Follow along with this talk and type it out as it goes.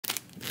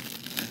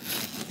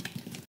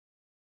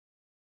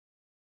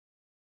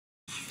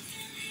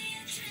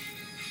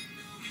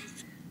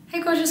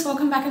Hey gorgeous,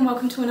 welcome back and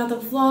welcome to another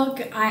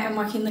vlog. I am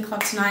working in the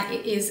club tonight.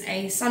 It is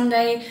a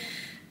Sunday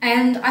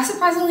and I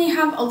surprisingly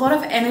have a lot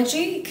of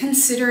energy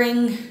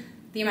considering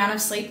the amount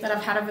of sleep that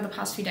I've had over the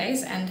past few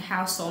days and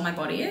how sore my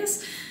body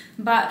is.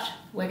 But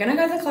we're gonna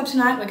go to the club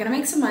tonight, we're gonna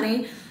make some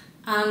money.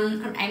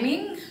 I'm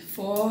aiming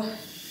for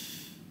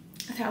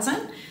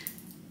 1,000.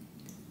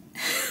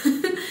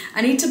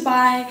 I need to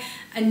buy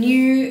a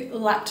new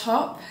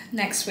laptop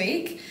next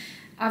week.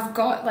 I've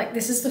got, like,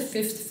 this is the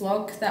 5th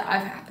vlog that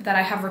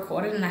I have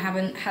recorded and I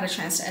haven't had a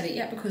chance to edit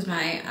yet because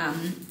my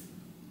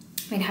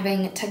been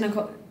having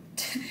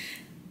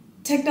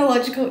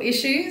technological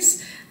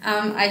issues.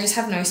 I just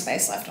have no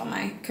space left on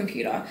my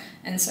computer,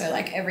 and so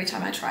like every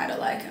time I try to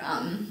like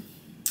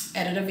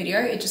edit a video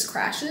it just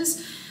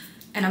crashes,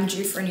 and I'm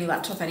due for a new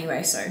laptop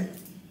anyway, so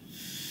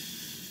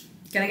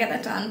gonna get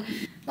that done.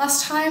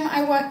 Last time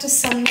I worked a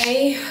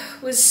Sunday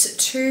was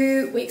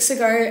 2 weeks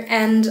ago,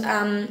 and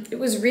it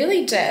was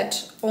really dead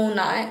all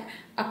night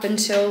up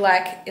until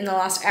like in the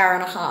last hour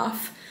and a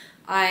half.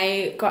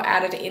 I got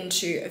added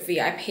into a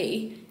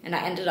VIP and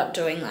I ended up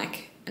doing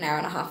like an hour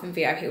and a half in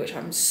VIP, which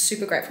I'm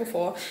super grateful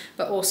for.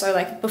 But also,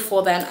 like,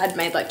 before then I'd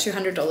made like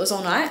 $200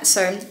 all night,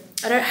 so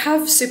I don't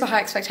have super high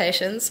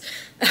expectations.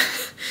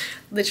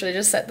 Literally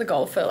just set the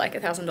goal for like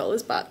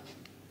 $1,000, but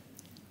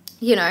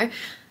you know,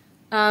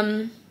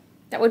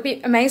 that would be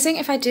amazing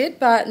if I did,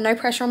 but no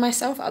pressure on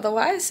myself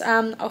otherwise.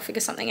 I'll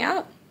figure something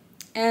out,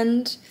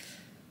 and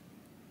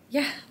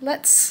yeah,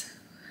 let's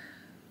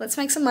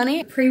make some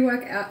money.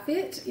 Pre-work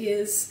outfit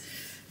is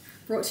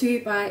brought to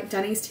you by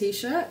Danny's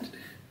t-shirt,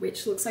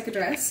 which looks like a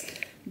dress,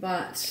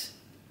 but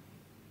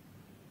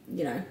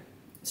you know,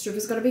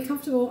 stripper's got to be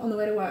comfortable on the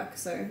way to work,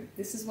 so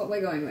this is what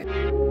we're going with.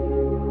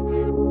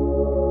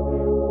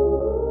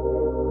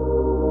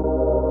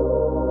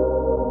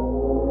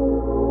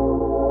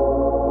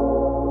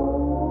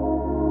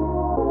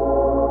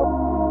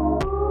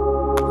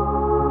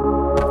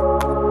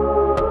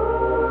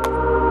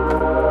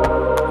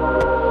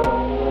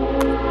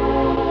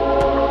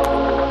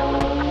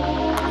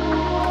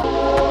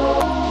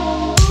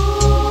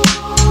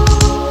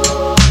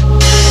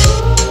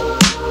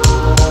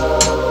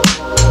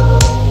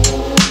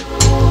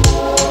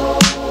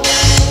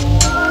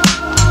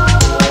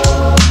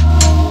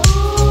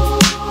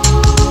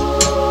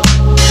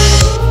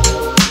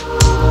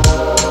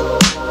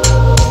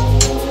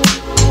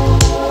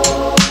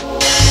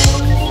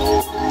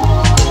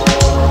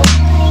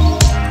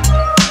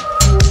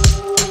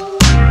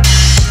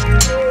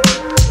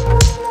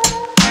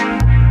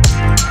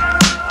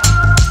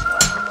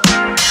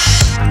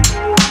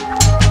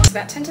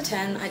 About 10 to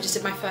 10, I just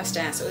did my first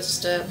dance. It was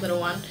just a little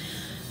one.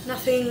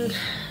 Nothing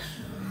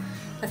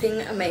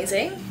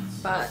amazing,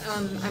 but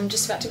I'm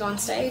just about to go on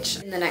stage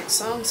in the next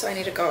song, so I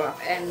need to go up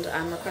and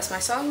request my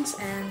songs,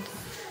 and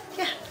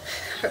yeah,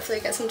 hopefully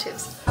get some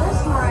tips.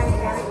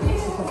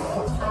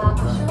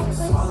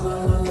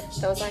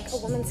 There was like a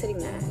woman sitting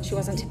there and she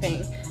wasn't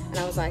tipping, and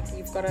I was like,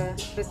 you've got a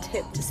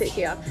tip to sit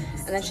here,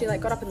 and then she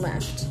like got up and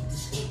left,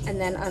 and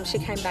then she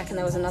came back and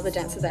there was another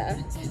dancer there,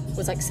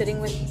 was like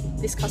sitting with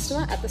this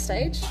customer at the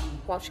stage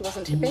while she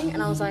wasn't tipping,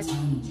 and I was like,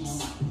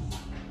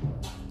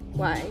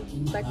 why?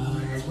 Like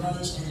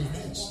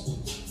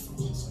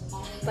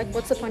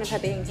what's the point of her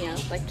being here?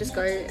 Like, just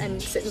go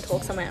and sit and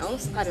talk somewhere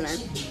else. I don't know.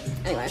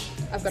 Anyway,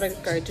 I've got to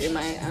go do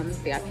my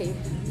VIP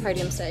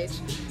podium stage,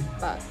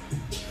 but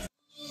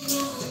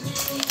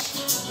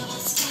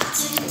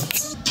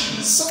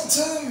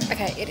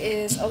okay, it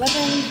is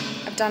 11.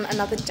 I've done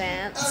another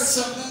dance,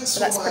 so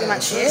that's pretty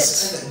much it.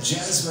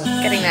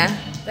 Getting there.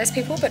 There's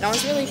people, but no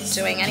one's really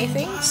doing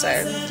anything, so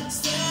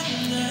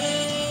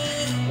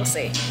we'll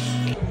see.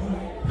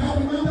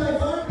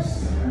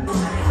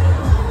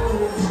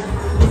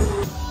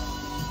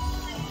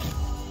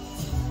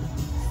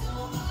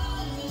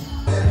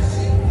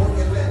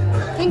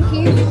 Thank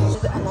you.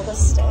 Another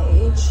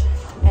stage,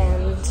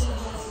 and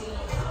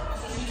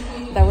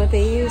there were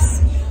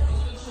these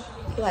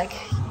like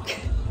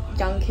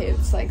young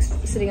kids like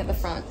sitting at the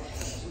front,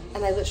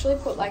 and they literally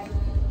put like,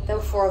 there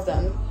were 4 of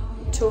them,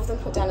 2 of them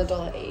put down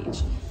 $1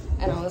 each,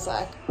 and I was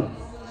like,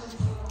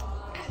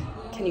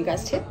 can you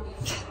guys tip?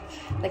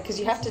 Like, because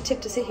you have to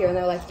tip to sit here, and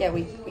they were like, yeah,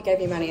 we gave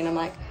you money, and I'm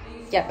like,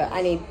 yeah, but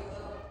I need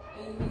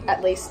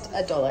at least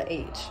 $1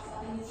 each,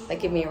 like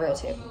give me a real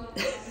tip.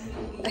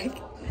 Like,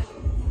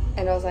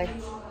 and I was like,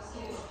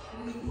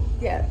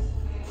 yeah,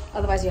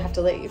 otherwise you have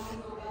to leave.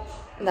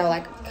 And they were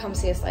like, come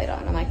see us later,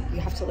 and I'm like, you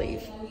have to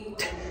leave.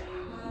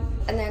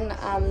 And then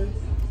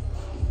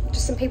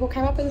just some people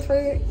came up and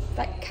threw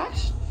like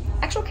cash,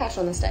 actual cash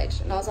on the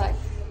stage, and I was like,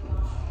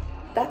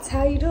 that's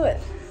how you do it.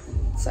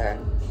 So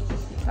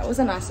that was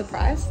a nice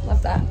surprise,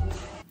 love that.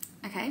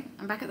 Okay,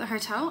 I'm back at the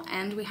hotel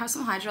and we have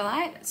some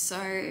Hydralyte,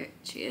 so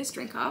cheers,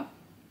 drink up.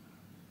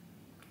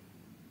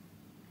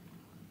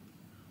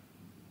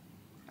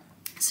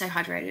 Stay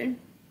hydrated.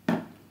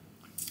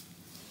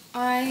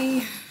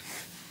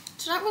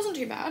 Tonight wasn't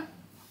too bad.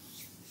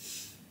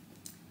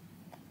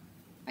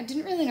 I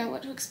didn't really know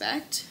what to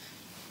expect.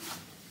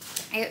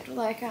 I ate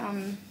like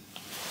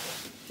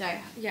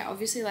yeah,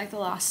 obviously like the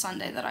last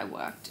Sunday that I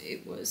worked,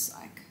 it was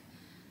like,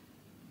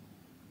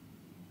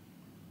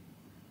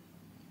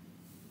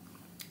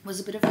 was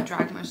a bit of a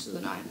drag most of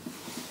the night.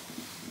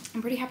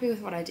 I'm pretty happy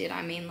with what I did.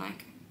 I mean,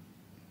 like,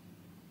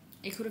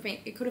 it could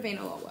have been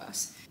a lot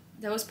worse.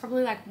 There was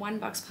probably like one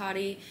Bucks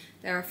party.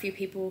 There were a few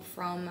people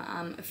from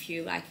a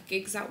few like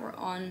gigs that were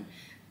on,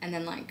 and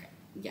then like,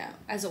 yeah,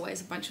 as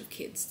always, a bunch of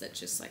kids that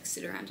just like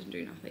sit around and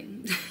do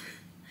nothing.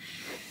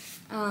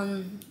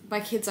 By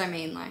kids I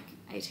mean like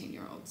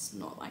 18-year-olds,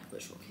 not like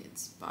literal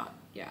kids, but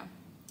yeah.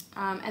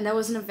 And there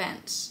was an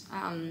event,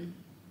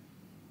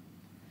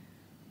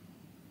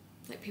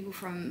 like people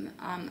from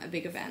a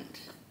big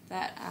event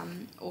that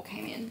all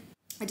came in.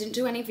 I didn't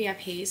do any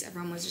VIPs,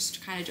 everyone was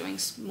just kind of doing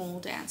small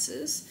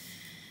dances,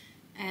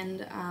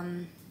 and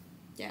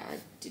yeah, I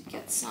did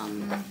get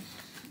some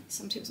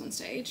tips on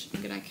stage.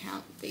 I'm gonna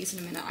count these in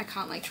a minute. I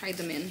can't like trade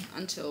them in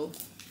until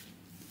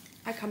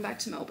I come back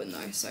to Melbourne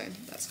though, so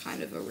that's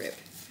kind of a rip,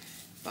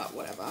 but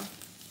whatever.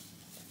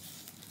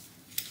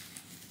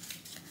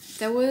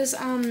 There was,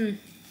 oh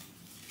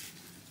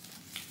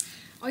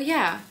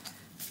yeah,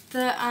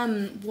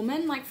 the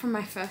woman like from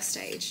my first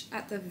stage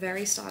at the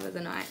very start of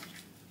the night,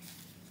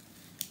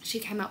 she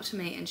came up to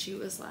me and she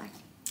was like,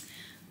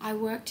 I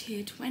worked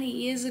here 20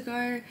 years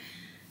ago,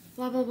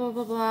 blah, blah, blah,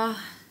 blah, blah.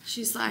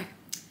 She's like,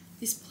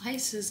 this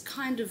place has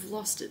kind of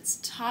lost its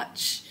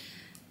touch.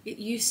 It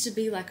used to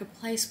be like a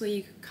place where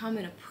you could come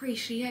and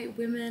appreciate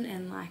women,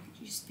 and like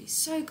it used to be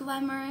so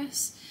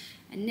glamorous,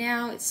 and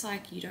now it's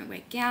like you don't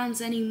wear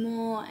gowns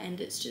anymore, and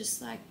it's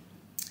just like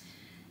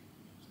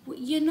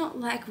you're not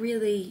like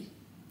really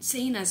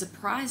seen as a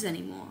prize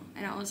anymore.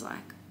 And I was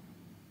like,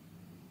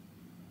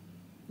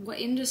 what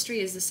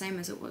industry is the same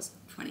as it was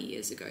 20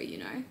 years ago, you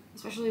know?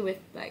 Especially with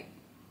like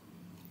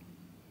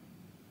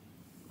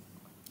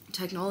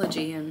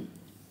technology, and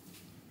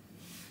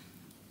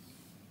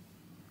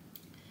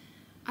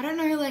I don't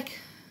know like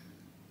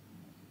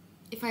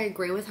if I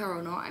agree with her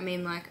or not. I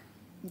mean, like,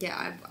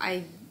 yeah,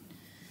 I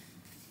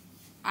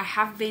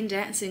have been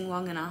dancing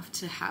long enough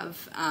to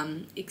have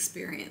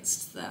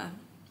experienced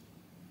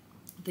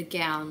the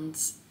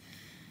gowns,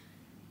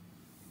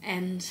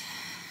 and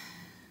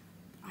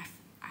I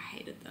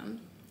hated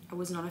them. I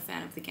was not a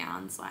fan of the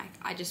gowns. Like,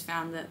 I just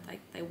found that like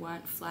they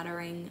weren't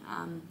flattering,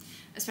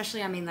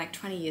 especially, I mean, like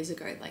 20 years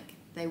ago, like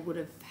they would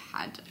have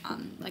had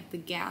like the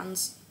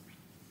gowns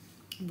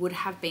would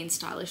have been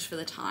stylish for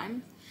the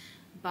time,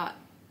 but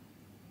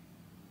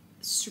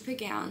stripper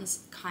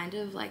gowns kind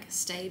of like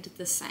stayed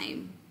the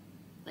same.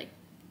 Like,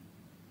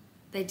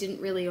 they didn't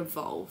really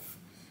evolve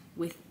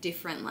with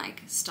different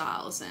like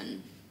styles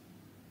and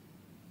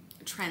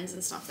trends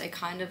and stuff. They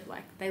kind of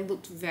like, they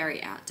looked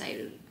very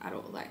outdated at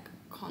all, like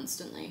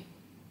constantly.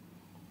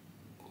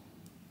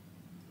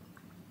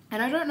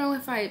 And I don't know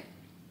if I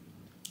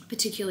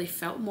particularly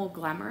felt more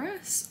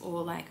glamorous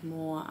or like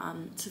more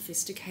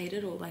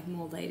sophisticated or like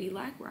more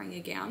ladylike wearing a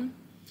gown.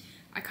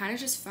 I kind of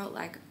just felt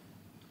like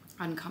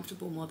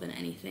uncomfortable more than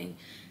anything.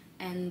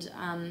 And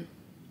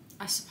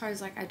I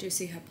suppose like I do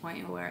see her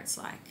point where it's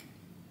like,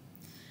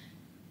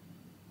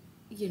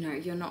 you know,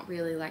 you're not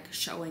really like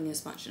showing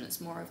as much and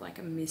it's more of like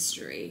a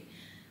mystery,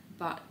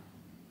 but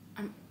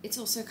it's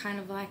also kind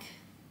of like,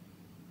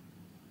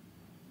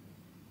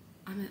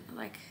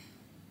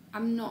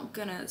 I'm not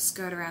gonna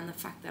skirt around the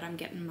fact that I'm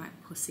getting my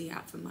pussy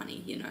out for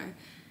money, you know?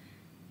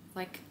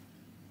 Like,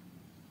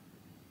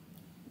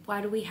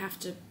 why do we have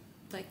to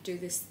like do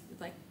this,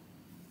 like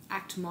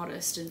act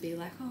modest and be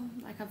like, oh,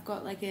 like I've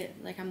got like it,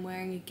 like I'm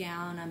wearing a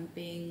gown, I'm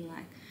being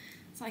like,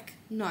 it's like,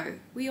 no,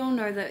 we all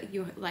know that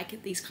you're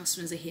like, these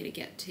customers are here to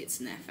get tits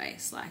in their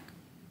face. Like,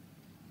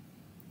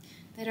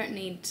 they don't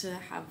need to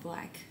have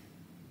like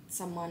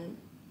someone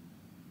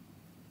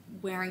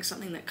wearing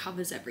something that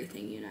covers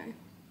everything, you know?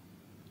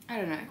 I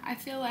don't know. I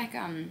feel like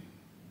I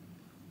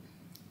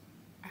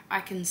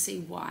can see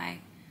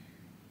why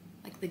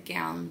like the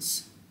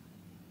gowns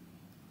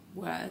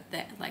were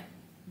that, like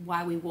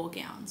why we wore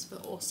gowns,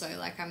 but also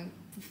like I'm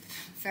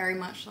very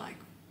much like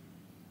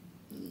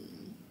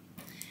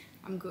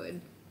I'm good.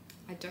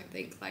 I don't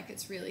think like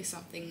it's really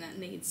something that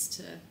needs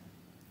to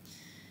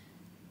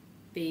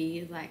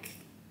be like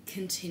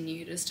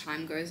continued as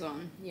time goes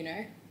on, you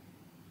know?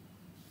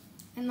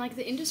 And like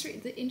the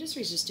industry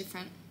is just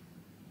different.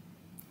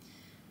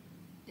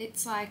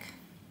 It's like,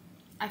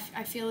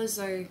 I feel as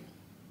though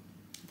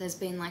there's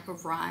been like a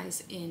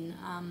rise in,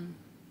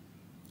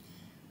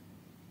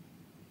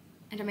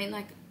 and I mean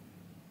like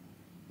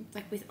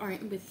with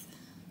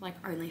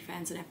like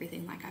OnlyFans and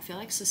everything, like I feel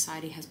like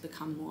society has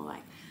become more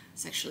like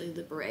sexually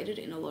liberated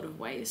in a lot of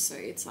ways. So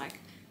it's like,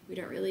 we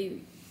don't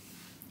really,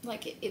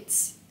 like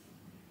it's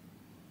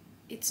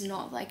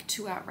not like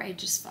too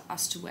outrageous for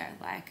us to wear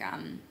like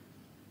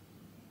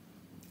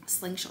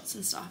slingshots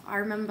and stuff. I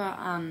remember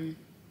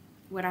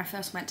when I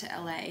first went to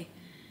LA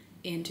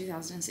in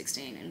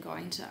 2016 and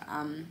going to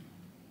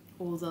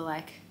all the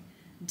like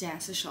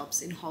dancer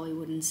shops in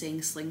Hollywood and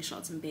seeing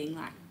slingshots and being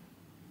like,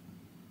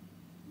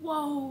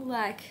 whoa,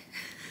 like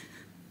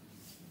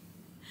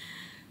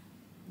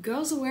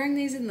girls are wearing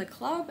these in the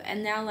club,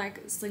 and now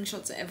like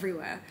slingshots are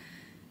everywhere.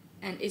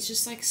 And it's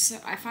just like, so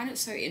I find it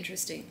so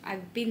interesting.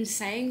 I've been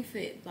saying for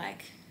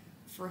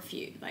a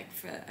few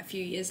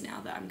years now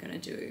that I'm gonna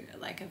do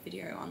like a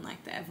video on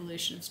like the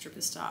evolution of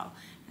stripper style.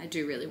 I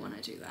do really want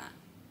to do that.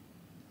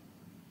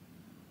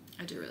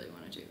 I do really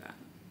want to do that.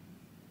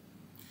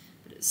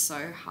 But it's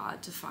so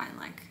hard to find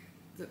like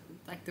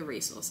the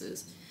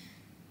resources.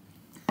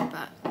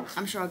 But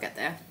I'm sure I'll get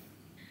there.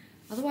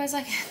 Otherwise,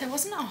 like, there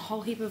wasn't a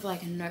whole heap of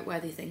like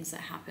noteworthy things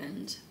that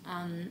happened.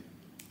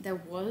 There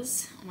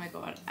was, oh my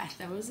god,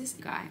 there was this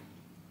guy,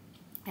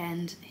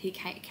 and he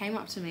came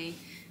up to me,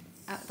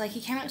 he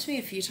came up to me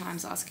a few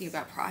times asking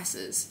about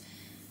prices,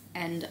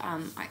 and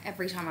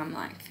every time I'm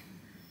like,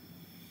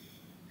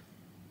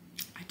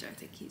 I don't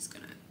think he's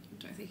gonna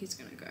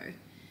go.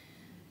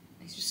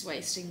 He's just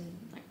wasting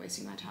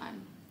my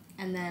time.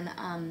 And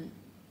then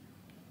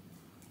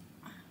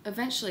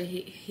eventually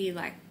he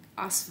like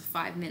asked for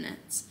 5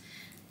 minutes,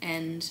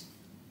 and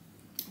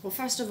well,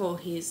 first of all,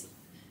 he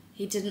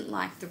didn't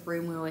like the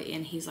room we were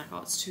in. He's like, oh,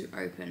 it's too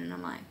open. And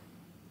I'm like,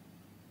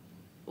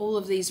 all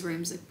of these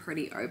rooms are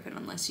pretty open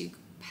unless you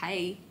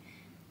pay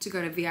to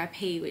go to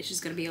VIP, which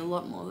is going to be a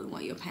lot more than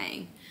what you're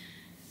paying.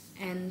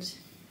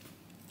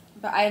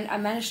 But I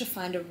managed to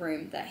find a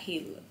room that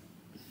he,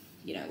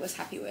 you know, was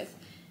happy with.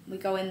 We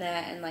go in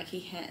there, and like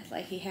he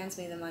hands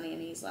me the money,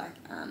 and he's like,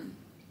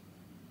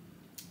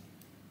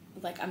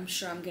 I'm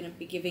sure I'm going to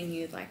be giving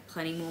you like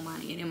plenty more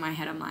money. And in my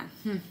head, I'm like,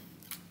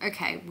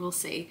 okay, we'll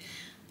see.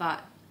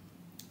 But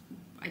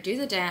I do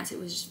the dance. It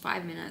was just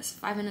 5 minutes.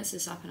 5 minutes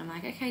is up, and I'm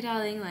like, okay,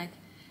 darling, like,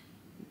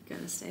 I'm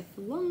gonna stay for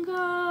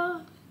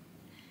longer.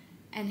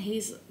 And he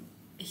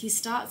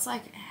starts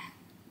like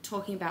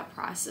talking about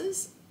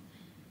prices,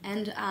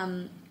 and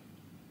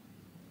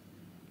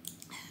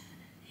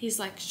he's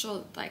like,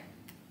 sure, like,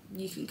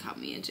 you can cut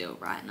me a deal,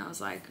 right? And I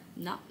was like,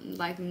 no,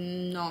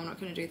 I'm not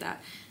gonna do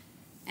that.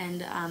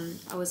 And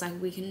I was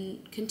like, we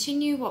can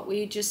continue what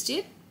we just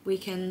did. We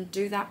can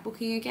do that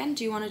booking again.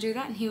 Do you want to do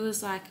that? And he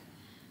was like,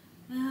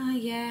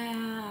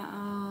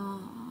 yeah.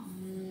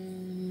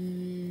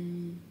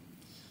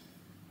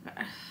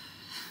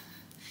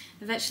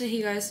 Eventually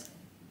he goes,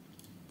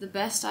 the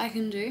best I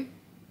can do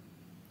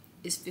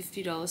is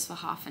 $50 for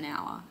half an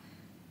hour.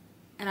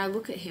 And I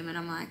look at him and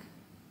I'm like,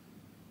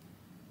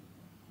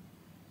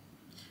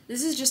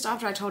 this is just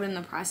after I told him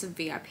the price of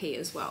VIP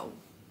as well.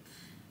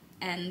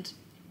 And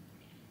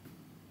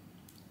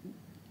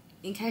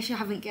in case you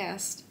haven't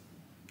guessed,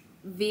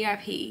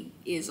 VIP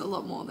is a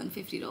lot more than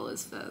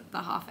 $50 for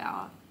the half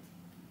hour.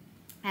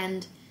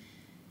 And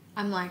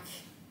I'm like,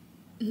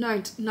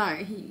 no,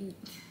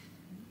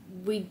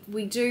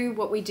 we do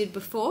what we did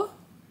before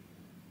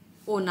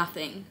or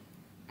nothing.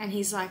 And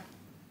he's like,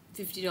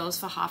 $50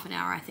 for half an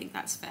hour, I think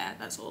that's fair,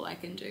 that's all I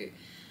can do.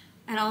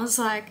 And I was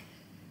like,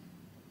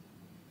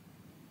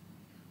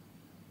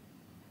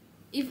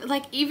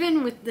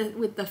 even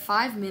with the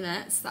 5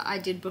 minutes that I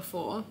did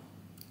before,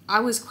 I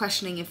was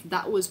questioning if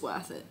that was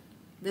worth it.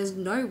 There's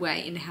no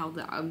way in hell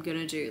that I'm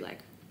gonna do like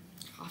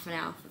half an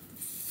hour.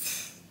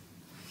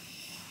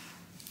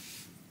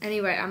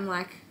 Anyway, I'm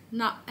like,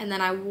 nah. And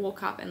then I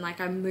walk up and like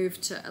I move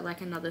to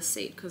like another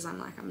seat because I'm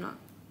like, I'm not,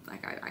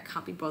 like, I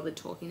can't be bothered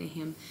talking to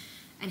him.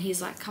 And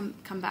he's like, come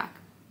back.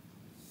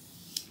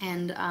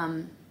 And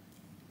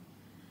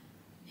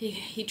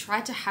he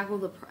tried to haggle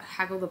the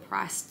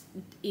price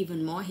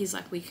even more. He's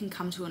like, we can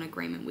come to an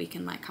agreement. We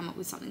can like come up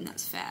with something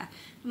that's fair.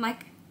 I'm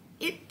like,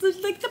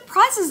 the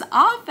prices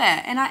are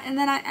fair. And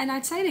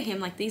I'd say to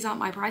him, like, these aren't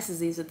my prices,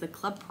 these are the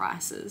club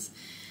prices.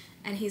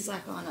 And he's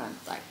like, oh no,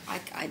 like,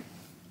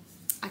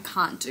 I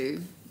can't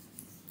do,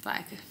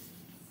 like,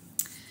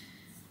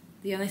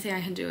 the only thing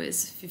I can do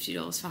is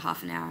 $50 for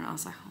half an hour. And I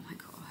was like, oh my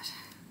god,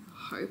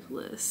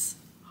 hopeless.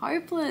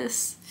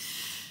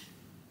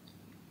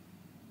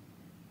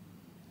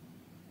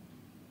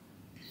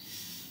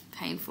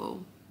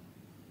 Painful.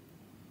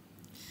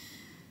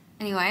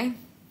 Anyway,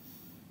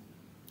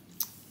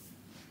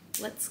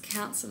 let's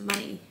count some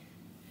money.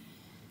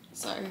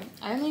 So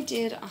I only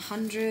did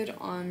 100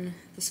 on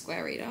the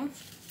Square Reader,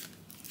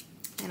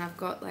 and I've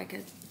got like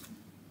a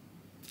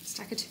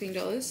stack of tipping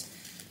dollars.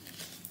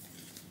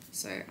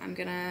 So I'm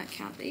gonna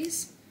count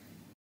these.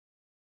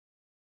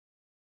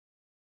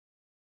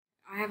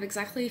 I have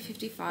exactly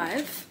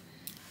 55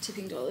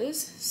 tipping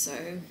dollars,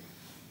 so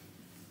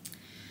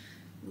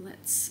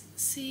let's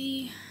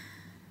see.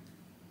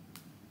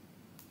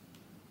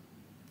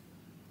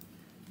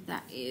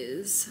 That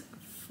is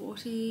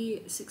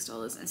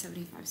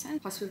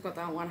 $46.75. Plus we've got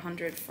that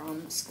 100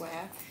 from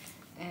Square.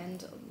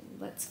 And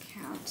let's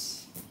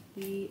count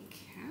the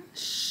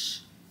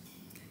cash.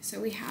 So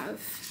we have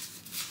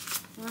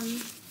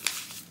 1,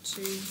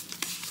 2,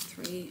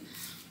 3,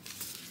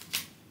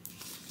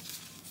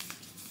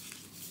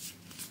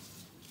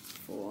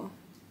 4,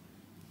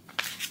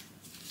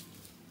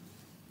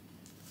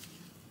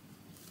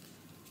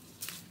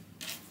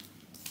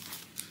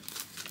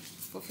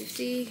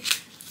 450,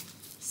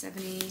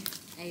 70,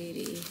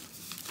 80,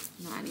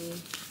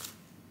 90,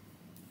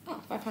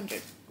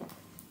 500.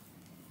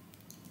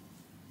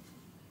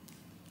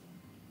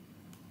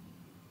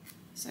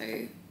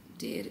 So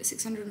did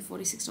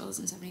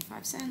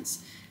 $646.75,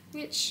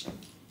 which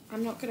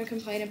I'm not going to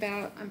complain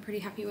about. I'm pretty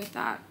happy with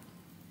that.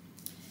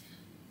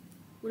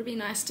 Would it be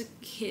nice to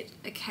hit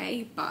a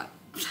K, but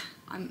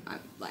I'm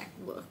like,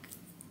 look,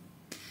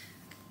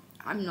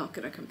 I'm not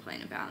going to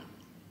complain about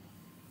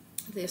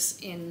this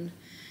in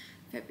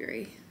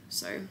February.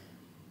 So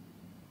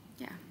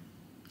yeah,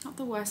 not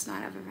the worst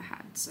night I've ever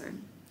had. So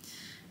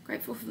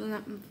grateful for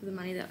the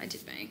money that I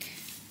did make.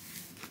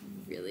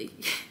 Really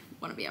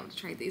want to be able to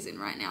trade these in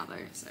right now though,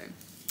 so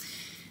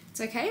it's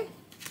okay.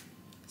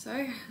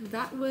 So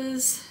that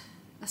was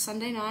a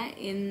Sunday night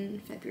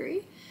in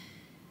February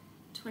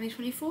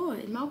 2024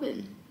 in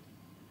Melbourne.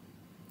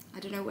 I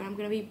don't know when I'm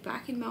going to be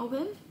back in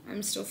Melbourne.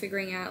 I'm still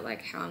figuring out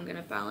like how I'm going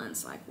to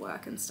balance like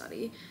work and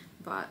study,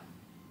 but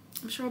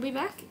I'm sure I'll be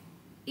back.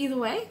 Either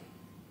way,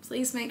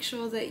 please make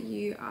sure that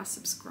you are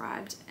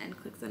subscribed and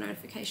click the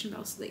notification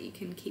bell so that you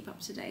can keep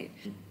up to date.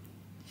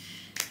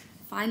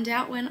 Find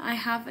out when I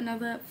have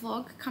another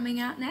vlog coming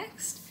out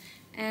next.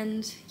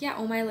 And yeah,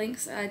 all my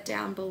links are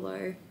down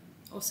below.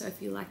 Also,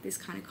 if you like this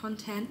kind of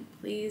content,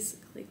 please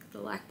click the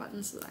like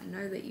button so that I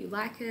know that you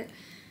like it.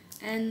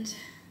 And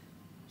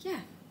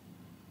yeah,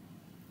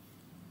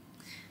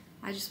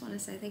 I just want to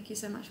say thank you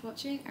so much for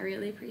watching. I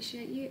really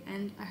appreciate you,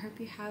 and I hope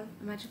you have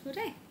a magical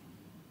day.